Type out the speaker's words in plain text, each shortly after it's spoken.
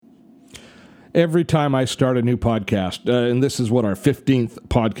Every time I start a new podcast, and this is what our 15th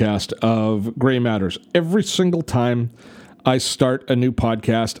podcast of Gray Matters, every single time I start a new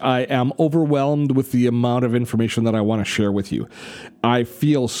podcast, I am overwhelmed with the amount of information that I want to share with you. I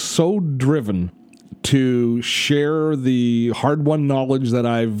feel so driven to share the hard-won knowledge that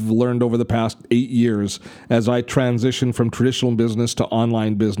I've learned over the past 8 years as I transition from traditional business to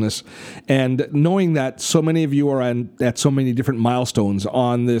online business. And knowing that so many of you are at so many different milestones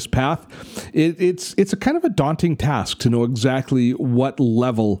on this path, it's a kind of a daunting task to know exactly what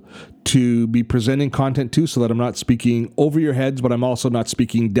level to be presenting content to, so that I'm not speaking over your heads, but I'm also not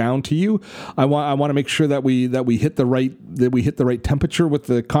speaking down to you. I want to make sure that we hit the right temperature with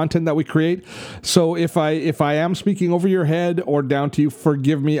the content that we create. So if I am speaking over your head or down to you,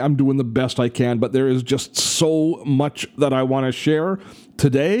 forgive me. I'm doing the best I can, but there is just so much that I want to share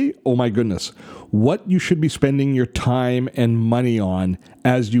today. Oh my goodness. What you should be spending your time and money on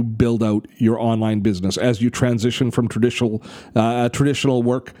as you build out your online business, as you transition from traditional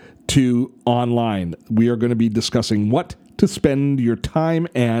work to online. We are going to be discussing what to spend your time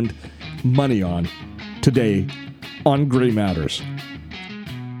and money on today on Gray Matters.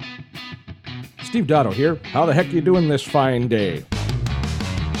 Steve Dotto here. How the heck are you doing this fine day?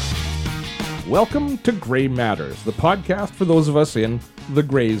 Welcome to Gray Matters, the podcast for those of us in the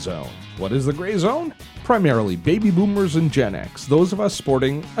gray zone. What is the gray zone? Primarily baby boomers and Gen X, those of us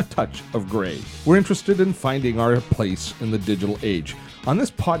sporting a touch of gray. We're interested in finding our place in the digital age. On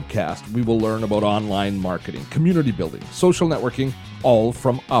this podcast, we will learn about online marketing, community building, social networking, all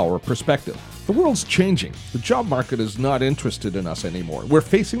from our perspective. The world's changing. The job market is not interested in us anymore. We're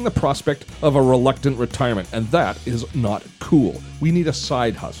facing the prospect of a reluctant retirement, and that is not cool. We need a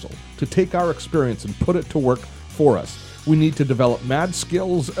side hustle to take our experience and put it to work for us. We need to develop mad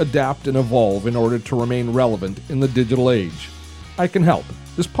skills, adapt, and evolve in order to remain relevant in the digital age. I can help.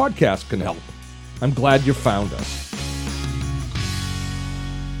 This podcast can help. I'm glad you found us.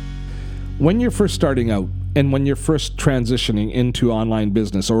 When you're first starting out, and when you're first transitioning into online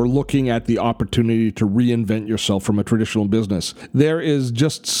business or looking at the opportunity to reinvent yourself from a traditional business, there is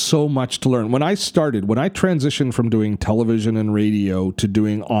just so much to learn. When I transitioned from doing television and radio to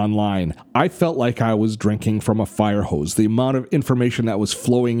doing online, I felt like I was drinking from a fire hose, the amount of information that was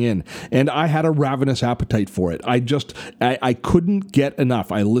flowing in, and I had a ravenous appetite for it. I couldn't get enough.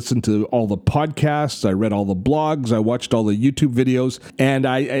 I listened to all the podcasts, I read all the blogs, I watched all the YouTube videos, and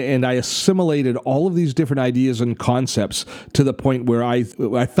I assimilated all of these different ideas and concepts to the point where I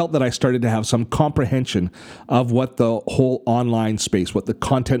felt that I started to have some comprehension of what the whole online space, what the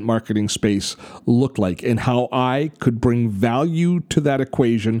content marketing space looked like, and how I could bring value to that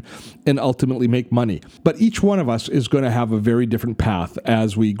equation and ultimately make money. But each one of us is going to have a very different path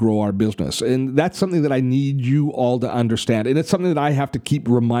as we grow our business. And that's something that I need you all to understand. And it's something that I have to keep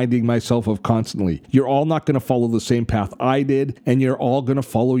reminding myself of constantly. You're all not going to follow the same path I did, and you're all going to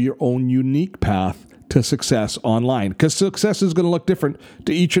follow your own unique path to success online, because success is going to look different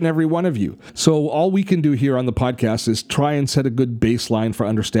to each and every one of you. So all we can do here on the podcast is try and set a good baseline for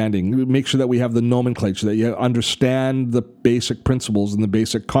understanding. Make sure that we have the nomenclature, that you understand the basic principles and the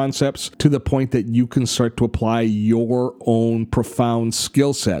basic concepts to the point that you can start to apply your own profound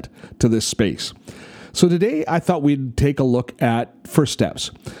skill set to this space. So today I thought we'd take a look at first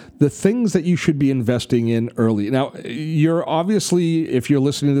steps, the things that you should be investing in early. Now, you're obviously, if you're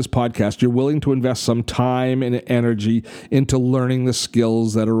listening to this podcast, you're willing to invest some time and energy into learning the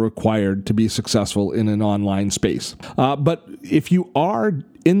skills that are required to be successful in an online space. But if you are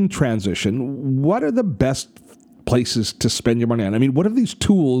in transition, what are the best places to spend your money on? I mean, what are these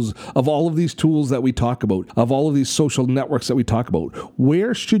tools, of all of these tools that we talk about, of all of these social networks that we talk about,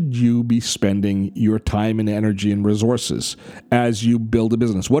 where should you be spending your time and energy and resources as you build a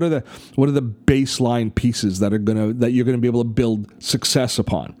business? What are the baseline pieces that you're going to be able to build success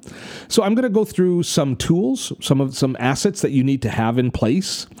upon? So I'm going to go through some tools, some assets that you need to have in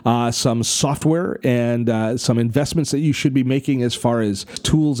place, some software and some investments that you should be making as far as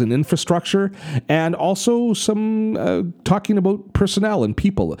tools and infrastructure, and also some talking about personnel and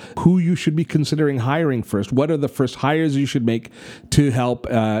people, who you should be considering hiring first. What are the first hires you should make to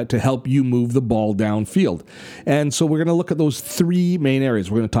help you move the ball downfield? And so we're going to look at those three main areas.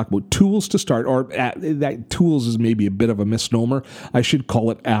 We're going to talk about tools to start, or that tools is maybe a bit of a misnomer. I should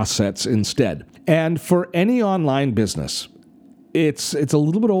call it assets instead. And for any online business, it's a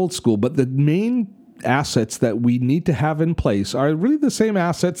little bit old school, but the main assets that we need to have in place are really the same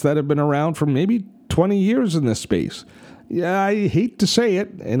assets that have been around for maybe 20 years in this space. Yeah, I hate to say it,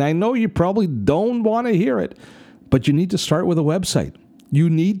 and I know you probably don't want to hear it, but you need to start with a website. You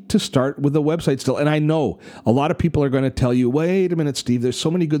need to start with a website still. And I know a lot of people are going to tell you, wait a minute, Steve, there's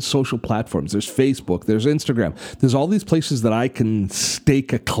so many good social platforms. There's Facebook, there's Instagram. There's all these places that I can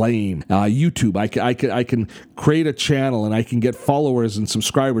stake a claim. YouTube, I can create a channel and I can get followers and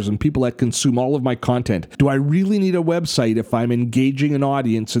subscribers and people that consume all of my content. Do I really need a website if I'm engaging an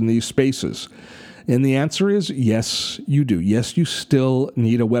audience in these spaces? And the answer is yes, you do. Yes, you still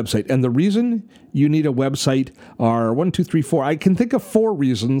need a website. And the reason you need a website are 1, 2, 3, 4. I can think of 4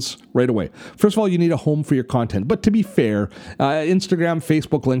 reasons right away. First of all, you need a home for your content. But to be fair, Instagram,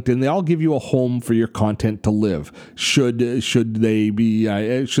 Facebook, LinkedIn, they all give you a home for your content to live. Should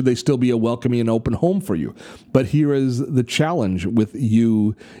they still be a welcoming and open home for you? But here is the challenge with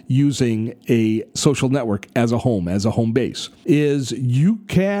you using a social network as a home base, is you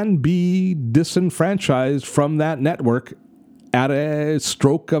can be disenfranchised from that network at a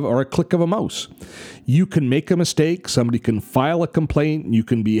stroke of or a click of a mouse. You can make a mistake, somebody can file a complaint, you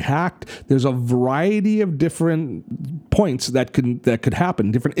can be hacked. There's a variety of different points that could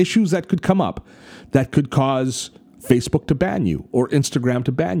happen, different issues that could come up that could cause Facebook to ban you, or Instagram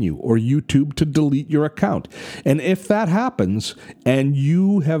to ban you, or YouTube to delete your account. And if that happens and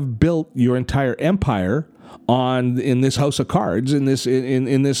you have built your entire empire in this house of cards, in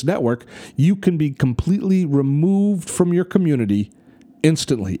this network, you can be completely removed from your community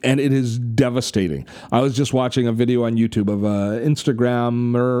instantly, and it is devastating. I was just watching a video on YouTube of an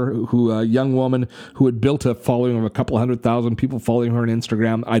Instagrammer, a young woman who had built a following of a couple 100,000 people following her on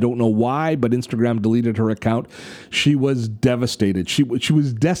Instagram. I don't know why, but Instagram deleted her account. She was devastated. She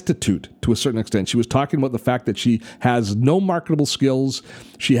was destitute to a certain extent. She was talking about the fact that she has no marketable skills.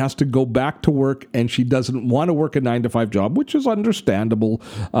 She has to go back to work, and she doesn't want to work a 9-to-5 job, which is understandable.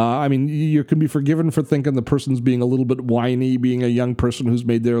 I mean, you can be forgiven for thinking the person's being a little bit whiny, being a young person who's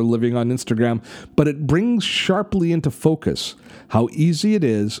made their living on Instagram, but it brings sharply into focus how easy it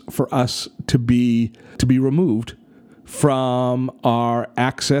is for us to be removed from our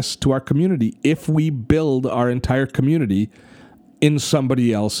access to our community if we build our entire community in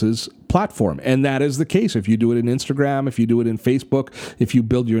somebody else's platform. And that is the case if you do it in Instagram, if you do it in Facebook, if you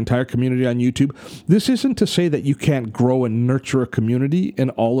build your entire community on YouTube. This isn't to say that you can't grow and nurture a community in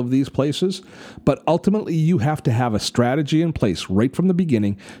all of these places, but ultimately you have to have a strategy in place right from the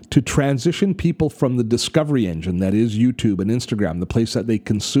beginning to transition people from the discovery engine that is YouTube and Instagram, the place that they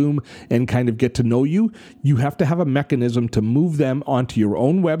consume and kind of get to know you. You have to have a mechanism to move them onto your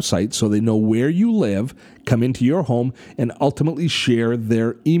own website so they know where you live, come into your home, and ultimately share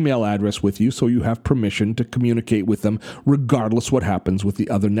their email address with you so you have permission to communicate with them regardless what happens with the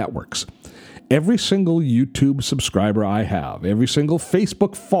other networks. Every single YouTube subscriber I have, every single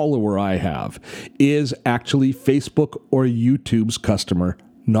Facebook follower I have is actually Facebook or YouTube's customer,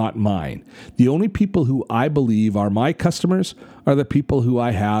 not mine. The only people who I believe are my customers are the people who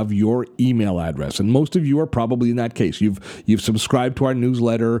I have your email address. And most of you are probably in that case. You've subscribed to our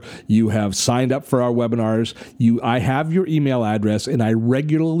newsletter, you have signed up for our webinars, I have your email address, and I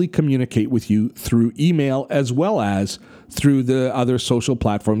regularly communicate with you through email as well as through the other social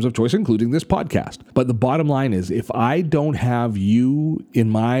platforms of choice, including this podcast. But the bottom line is, if I don't have you in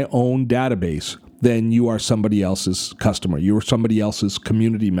my own database, then you are somebody else's customer. You are somebody else's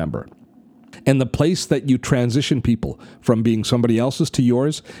community member. And the place that you transition people from being somebody else's to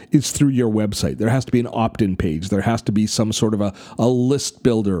yours is through your website. There has to be an opt-in page. There has to be some sort of a list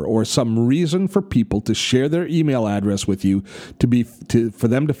builder or some reason for people to share their email address with you for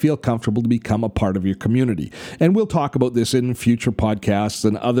them to feel comfortable to become a part of your community. And we'll talk about this in future podcasts,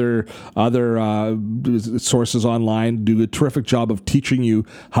 and other sources online do a terrific job of teaching you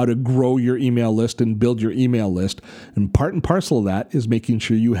how to grow your email list and build your email list. And part and parcel of that is making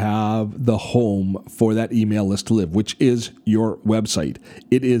sure you have the home for that email list to live, which is your website.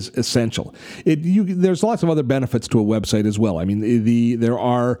 It is essential. There's lots of other benefits to a website as well. I mean, there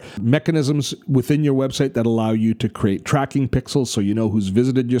are mechanisms within your website that allow you to create tracking pixels so you know who's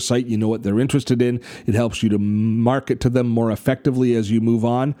visited your site, you know what they're interested in. It helps you to market to them more effectively as you move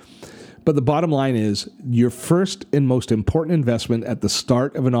on. But the bottom line is, your first and most important investment at the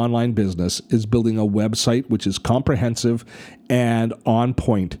start of an online business is building a website which is comprehensive and on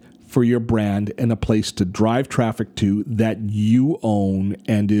point for your brand and a place to drive traffic to that you own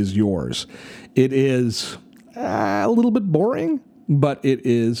and is yours. It is a little bit boring, but it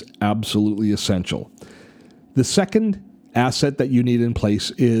is absolutely essential. The second asset that you need in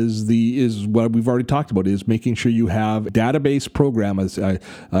place is what we've already talked about, is making sure you have a database program, as a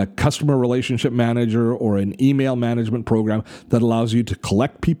customer relationship manager or an email management program that allows you to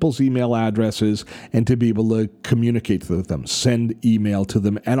collect people's email addresses and to be able to communicate with them, send email to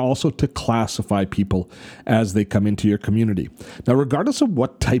them, and also to classify people as they come into your community. Now, regardless of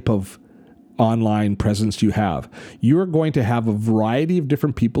what type of online presence you have, you are going to have a variety of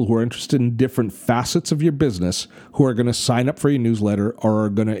different people who are interested in different facets of your business who are going to sign up for your newsletter or are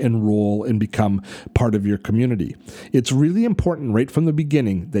going to enroll and become part of your community. It's really important right from the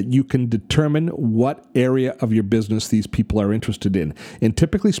beginning that you can determine what area of your business these people are interested in. And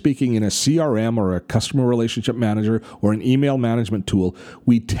typically speaking, in a CRM or a customer relationship manager or an email management tool,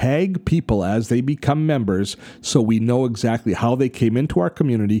 we tag people as they become members so we know exactly how they came into our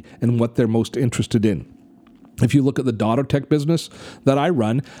community and what they're most interested in. If you look at the Dottotech business that I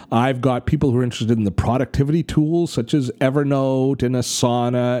run, I've got people who are interested in the productivity tools such as Evernote and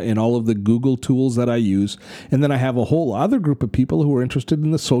Asana and all of the Google tools that I use. And then I have a whole other group of people who are interested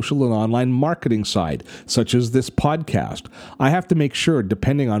in the social and online marketing side, such as this podcast. I have to make sure,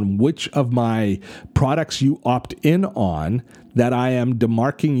 depending on which of my products you opt in on, that I am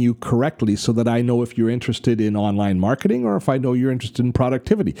demarking you correctly so that I know if you're interested in online marketing or if I know you're interested in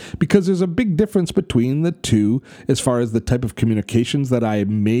productivity. Because there's a big difference between the two as far as the type of communications that I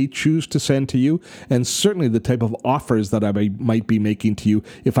may choose to send to you, and certainly the type of offers that I might be making to you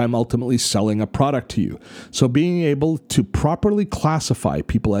if I'm ultimately selling a product to you. So being able to properly classify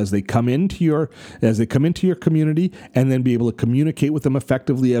people as they come into your community and then be able to communicate with them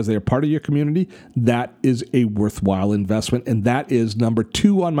effectively as they're part of your community, that is a worthwhile investment. And that is number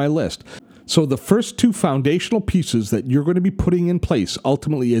 2 on my list. So the first 2 foundational pieces that you're going to be putting in place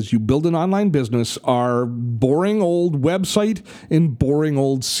ultimately as you build an online business are boring old website and boring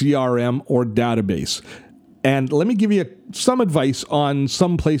old CRM or database. And let me give you some advice on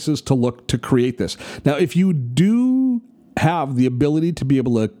some places to look to create this. Now, if you do have the ability to be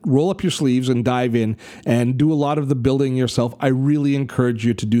able to roll up your sleeves and dive in and do a lot of the building yourself, I really encourage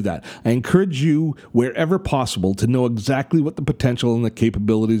you to do that. I encourage you, wherever possible, to know exactly what the potential and the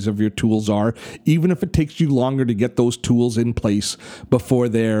capabilities of your tools are, even if it takes you longer to get those tools in place before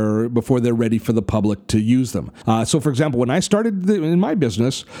they're ready for the public to use them. So, for example, when I started in my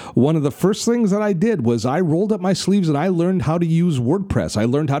business, one of the first things that I did was I rolled up my sleeves and I learned how to use WordPress. I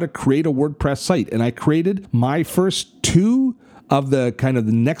learned how to create a WordPress site, and I created my first 2 of the kind of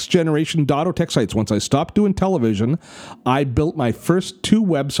the next generation Dottotech sites. Once I stopped doing television, I built my first 2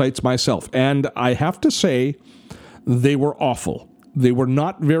 websites myself. And I have to say, they were awful. They were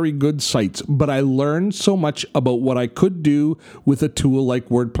not very good sites, but I learned so much about what I could do with a tool like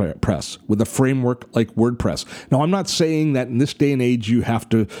WordPress, with a framework like WordPress. Now, I'm not saying that in this day and age you have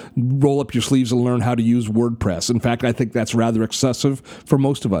to roll up your sleeves and learn how to use WordPress. In fact, I think that's rather excessive for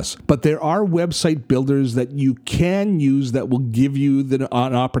most of us. But there are website builders that you can use that will give you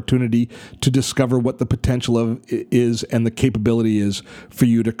an opportunity to discover what the potential is and the capability is for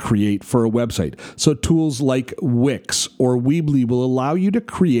you to create for a website. So tools like Wix or Weebly will allow you to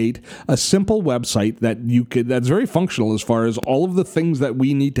create a simple website that's very functional as far as all of the things that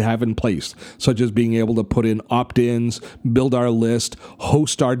we need to have in place, such as being able to put in opt-ins, build our list,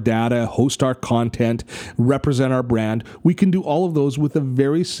 host our data, host our content, represent our brand. We can do all of those with a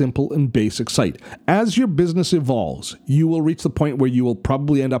very simple and basic site. As your business evolves, you will reach the point where you will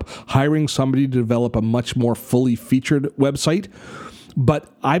probably end up hiring somebody to develop a much more fully featured website.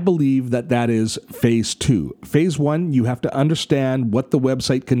 But I believe that is phase 2. Phase 1, you have to understand what the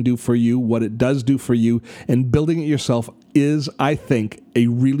website can do for you, what it does do for you, and building it yourself is, I think, a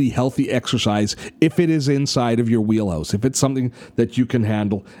really healthy exercise if it is inside of your wheelhouse, if it's something that you can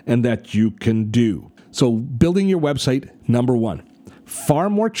handle and that you can do. So building your website, number 1. Far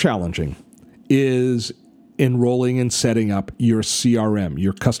more challenging is enrolling and setting up your CRM,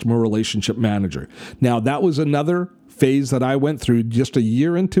 your customer relationship manager. Now, that was another phase that I went through just a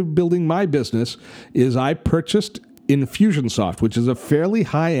year into building my business. Is I purchased Infusionsoft, which is a fairly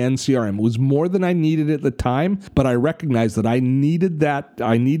high-end CRM. It was more than I needed at the time, but I recognized that I needed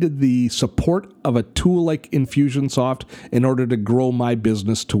the support of a tool like Infusionsoft in order to grow my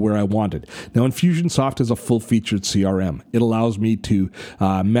business to where I wanted. Now, Infusionsoft is a full-featured CRM. It allows me to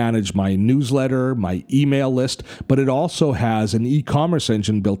manage my newsletter, my email list, but it also has an e-commerce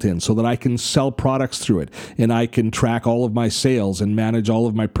engine built in so that I can sell products through it, and I can track all of my sales and manage all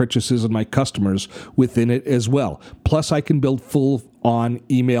of my purchases and my customers within it as well. Plus, I can build full-on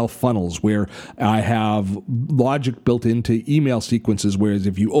email funnels where I have logic built into email sequences, whereas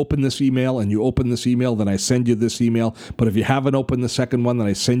if you open this email and you open this email, then I send you this email. But if you haven't opened the second one, then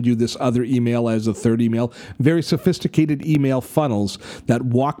I send you this other email as a third email. Very sophisticated email funnels that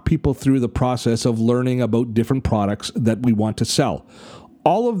walk people through the process of learning about different products that we want to sell.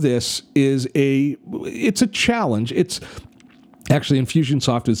 All of this is it's a challenge. Actually,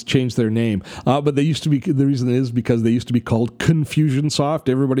 Infusionsoft has changed their name, but they used to be, the reason is because they used to be called Confusionsoft.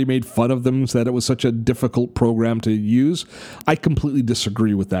 Everybody made fun of them, said it was such a difficult program to use. I completely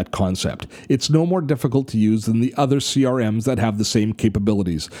disagree with that concept. It's no more difficult to use than the other CRMs that have the same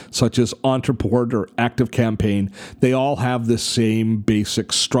capabilities, such as Entreport or ActiveCampaign. They all have the same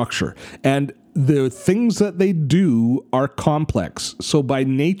basic structure. And the things that they do are complex. So by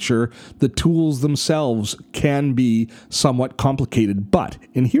nature, the tools themselves can be somewhat complicated. But,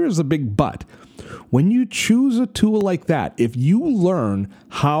 and here's the big but, when you choose a tool like that, if you learn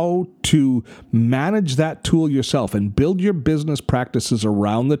how to manage that tool yourself and build your business practices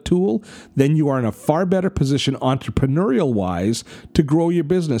around the tool, then you are in a far better position entrepreneurial-wise to grow your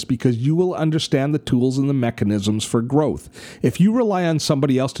business because you will understand the tools and the mechanisms for growth. If you rely on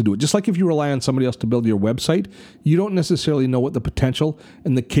somebody else to do it, just like if you rely on somebody else to build your website, you don't necessarily know what the potential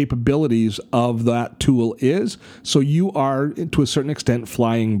and the capabilities of that tool is, so you are, to a certain extent,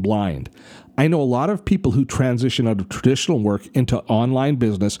 flying blind. I know a lot of people who transition out of traditional work into online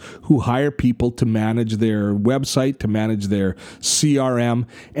business who hire people to manage their website, to manage their CRM,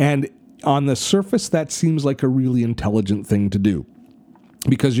 and on the surface, that seems like a really intelligent thing to do,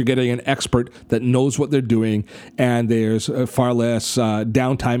 because you're getting an expert that knows what they're doing, and there's far less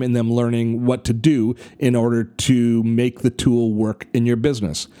downtime in them learning what to do in order to make the tool work in your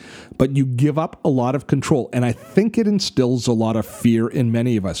business. But you give up a lot of control, and I think it instills a lot of fear in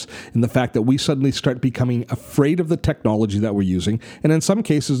many of us, in the fact that we suddenly start becoming afraid of the technology that we're using, and in some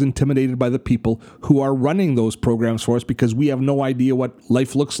cases intimidated by the people who are running those programs for us, because we have no idea what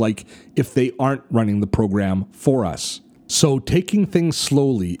life looks like if they aren't running the program for us. So taking things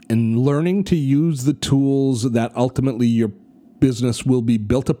slowly and learning to use the tools that ultimately your business will be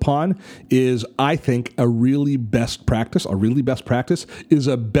built upon is, I think, a really best practice. A really best practice is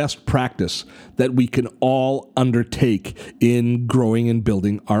a best practice that we can all undertake in growing and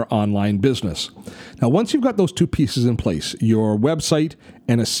building our online business. Now, once you've got those two pieces in place, your website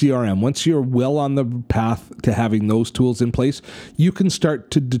and a CRM, once you're well on the path to having those tools in place, you can start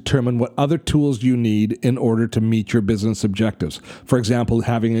to determine what other tools you need in order to meet your business objectives. For example,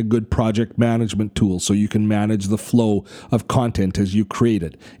 having a good project management tool so you can manage the flow of content as you create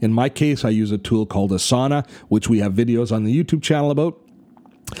it. In my case, I use a tool called Asana, which we have videos on the YouTube channel about.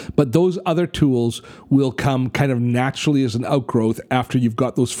 But those other tools will come kind of naturally as an outgrowth after you've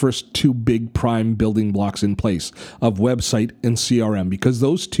got those first two big prime building blocks in place of website and CRM, because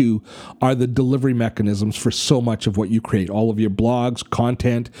those two are the delivery mechanisms for so much of what you create. All of your blogs,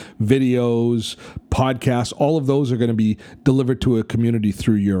 content, videos, podcasts, all of those are going to be delivered to a community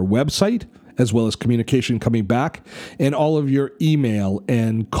through your website, as well as communication coming back, and all of your email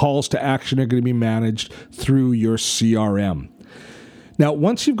and calls to action are going to be managed through your CRM. Now,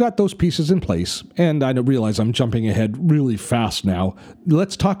 once you've got those pieces in place, and I realize I'm jumping ahead really fast now,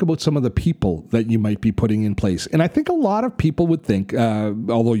 let's talk about some of the people that you might be putting in place. And I think a lot of people would think,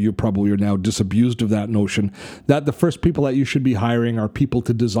 although you probably are now disabused of that notion, that the first people that you should be hiring are people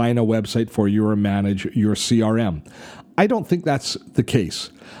to design a website for you or manage your CRM. I don't think that's the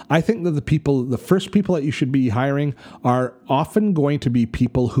case. I think that the first people that you should be hiring are often going to be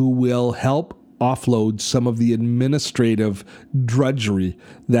people who will help offload some of the administrative drudgery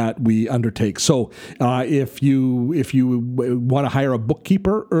that we undertake. So if you want to hire a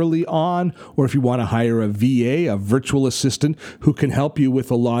bookkeeper early on, or if you want to hire a VA, a virtual assistant, who can help you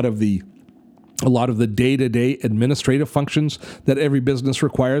with a lot of the day-to-day administrative functions that every business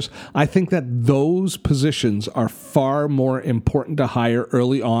requires, I think that those positions are far more important to hire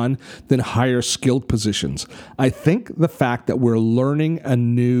early on than higher skilled positions. I think the fact that we're learning a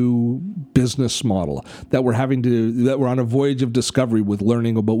new business model, that we're on a voyage of discovery with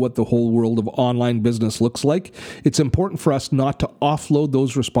learning about what the whole world of online business looks like, it's important for us not to offload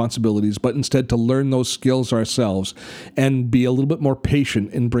those responsibilities, but instead to learn those skills ourselves and be a little bit more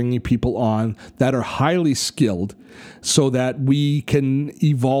patient in bringing people on that are highly skilled so that we can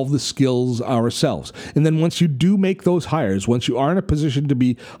evolve the skills ourselves. And then once you do make those hires, once you are in a position to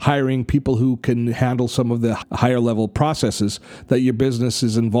be hiring people who can handle some of the higher level processes that your business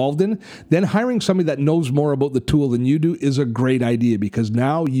is involved in, then hiring somebody that knows more about the tool than you do is a great idea, because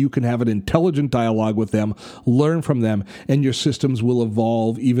now you can have an intelligent dialogue with them, learn from them, and your systems will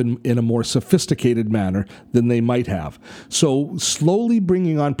evolve even in a more sophisticated manner than they might have. So slowly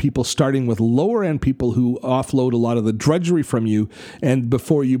bringing on people, starting with lower end people who offload a lot of the drudgery from you, and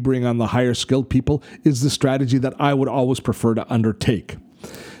before you bring on the higher skilled people, is the strategy that I would always prefer to undertake.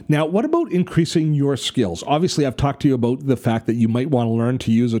 Now, what about increasing your skills? Obviously, I've talked to you about the fact that you might want to learn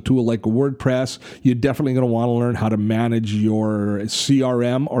to use a tool like WordPress. You're definitely going to want to learn how to manage your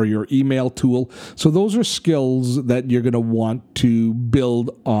CRM or your email tool. So those are skills that you're going to want to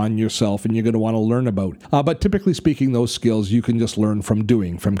build on yourself and you're going to want to learn about. But typically speaking, those skills you can just learn from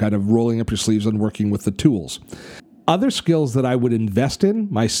doing, from kind of rolling up your sleeves and working with the tools. Other skills that I would invest in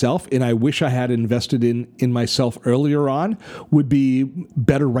myself, and I wish I had invested in myself earlier on, would be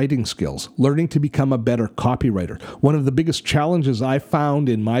better writing skills, learning to become a better copywriter. One of the biggest challenges I found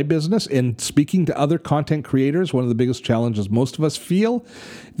in my business, and speaking to other content creators, one of the biggest challenges most of us feel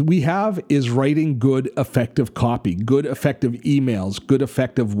we have is writing good, effective copy, good, effective emails, good,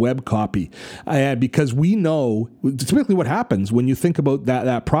 effective web copy. Because we know, typically what happens when you think about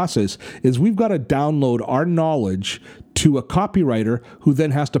that process is we've got to download our knowledge to a copywriter who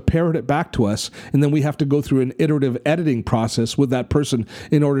then has to parrot it back to us, and then we have to go through an iterative editing process with that person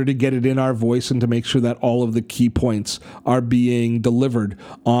in order to get it in our voice and to make sure that all of the key points are being delivered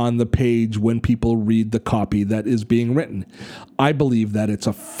on the page when people read the copy that is being written. I believe that it's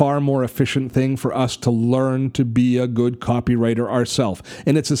a far more efficient thing for us to learn to be a good copywriter ourselves,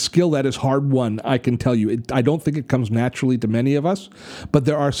 and it's a skill that is hard won, I can tell you. I don't think it comes naturally to many of us, but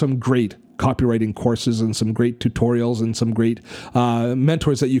there are some great copywriting courses and some great tutorials and some great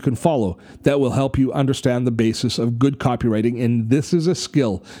mentors that you can follow that will help you understand the basis of good copywriting. And this is a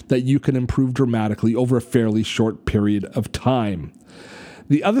skill that you can improve dramatically over a fairly short period of time.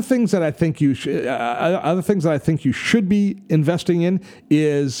 The other things that I think you should be investing in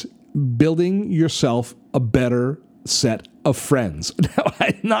is building yourself a better set of friends. Now,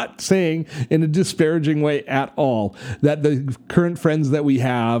 I'm not saying in a disparaging way at all that the current friends that we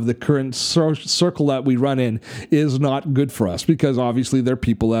have, the current circle that we run in, is not good for us, because obviously they're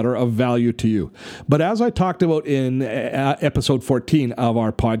people that are of value to you. But as I talked about in episode 14 of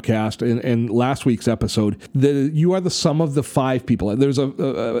our podcast, in last week's episode, you are the sum of the 5 people. There's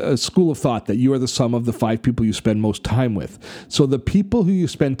a school of thought that you are the sum of the 5 people you spend most time with. So the people who you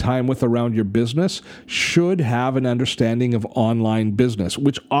spend time with around your business should have an understanding of online business,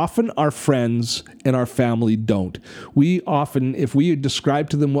 which often our friends and our family don't. We often, if we describe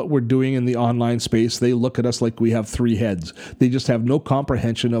to them what we're doing in the online space, they look at us like we have 3 heads. They just have no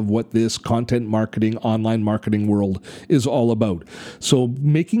comprehension of what this content marketing, online marketing world is all about. So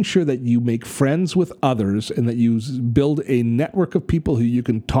making sure that you make friends with others and that you build a network of people who you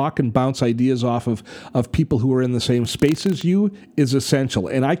can talk and bounce ideas off of people who are in the same space as you is essential.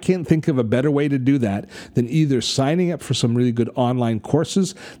 And I can't think of a better way to do that than either signing up for some really good online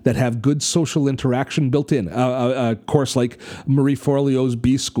courses that have good social interaction built in. A course like Marie Forleo's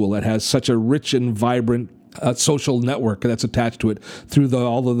B School that has such a rich and vibrant social network that's attached to it through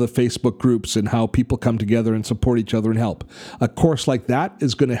all of the Facebook groups and how people come together and support each other and help. A course like that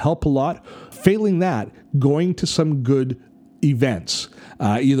is going to help a lot. Failing that, going to some good events,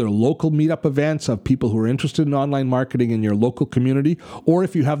 either local meetup events of people who are interested in online marketing in your local community, or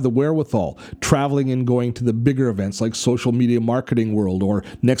if you have the wherewithal, traveling and going to the bigger events like Social Media Marketing World, or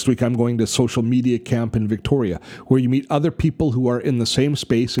next week I'm going to Social Media Camp in Victoria, where you meet other people who are in the same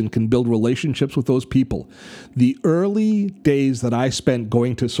space and can build relationships with those people. The early days that I spent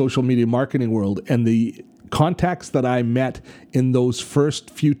going to Social Media Marketing World and the contacts that I met in those first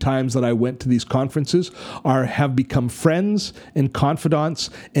few times that I went to these conferences have become friends and confidants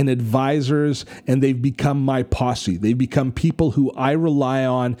and advisors, and they've become my posse. They've become people who I rely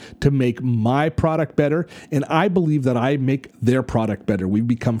on to make my product better, and I believe that I make their product better. We've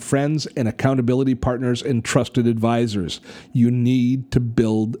become friends and accountability partners and trusted advisors. You need to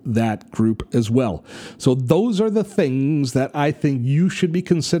build that group as well. So those are the things that I think you should be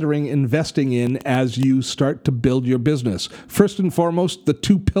considering investing in as you start to build your business. First and foremost, the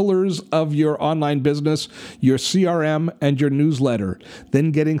 2 pillars of your online business, your CRM and your newsletter. Then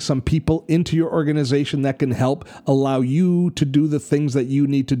getting some people into your organization that can help allow you to do the things that you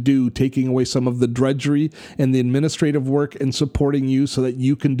need to do, taking away some of the drudgery and the administrative work and supporting you so that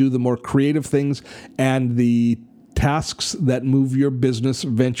you can do the more creative things and the tasks that move your business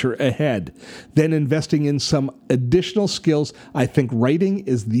venture ahead. Then investing in some additional skills. I think writing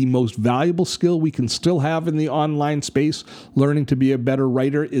is the most valuable skill we can still have in the online space. Learning to be a better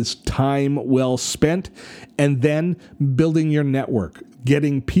writer is time well spent. And then building your network.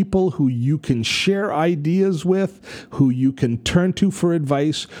 Getting people who you can share ideas with, who you can turn to for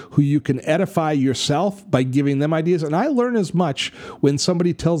advice, who you can edify yourself by giving them ideas. And I learn as much when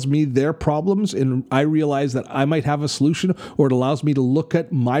somebody tells me their problems and I realize that I might have a solution, or it allows me to look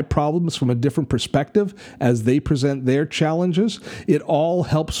at my problems from a different perspective as they present their challenges. It all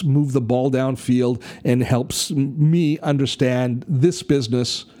helps move the ball downfield and helps me understand this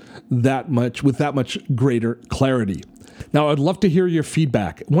business with that much greater clarity. Now, I'd love to hear your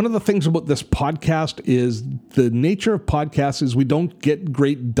feedback. One of the things about this podcast is the nature of podcasts is we don't get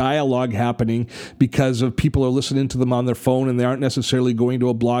great dialogue happening because of people are listening to them on their phone and they aren't necessarily going to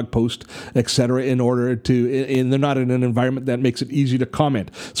a blog post, etc., and they're not in an environment that makes it easy to comment.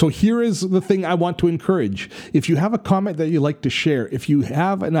 So here is the thing I want to encourage. If you have a comment that you'd like to share, if you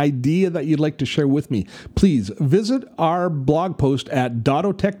have an idea that you'd like to share with me, please visit our blog post at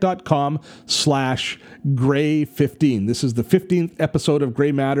dottotech.com/Gray15. This is the 15th episode of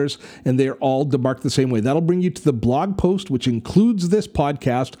Gray Matters, and they're all demarked the same way. That'll bring you to the blog post, which includes this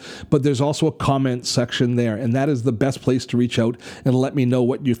podcast, but there's also a comment section there, and that is the best place to reach out and let me know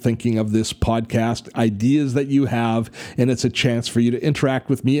what you're thinking of this podcast, ideas that you have, and it's a chance for you to interact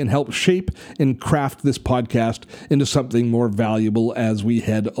with me and help shape and craft this podcast into something more valuable as we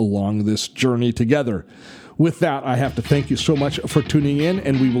head along this journey together. With that, I have to thank you so much for tuning in,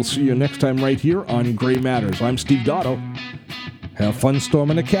 and we will see you next time right here on Gray Matters. I'm Steve Dotto. Have fun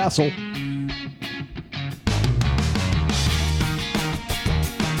storming a castle.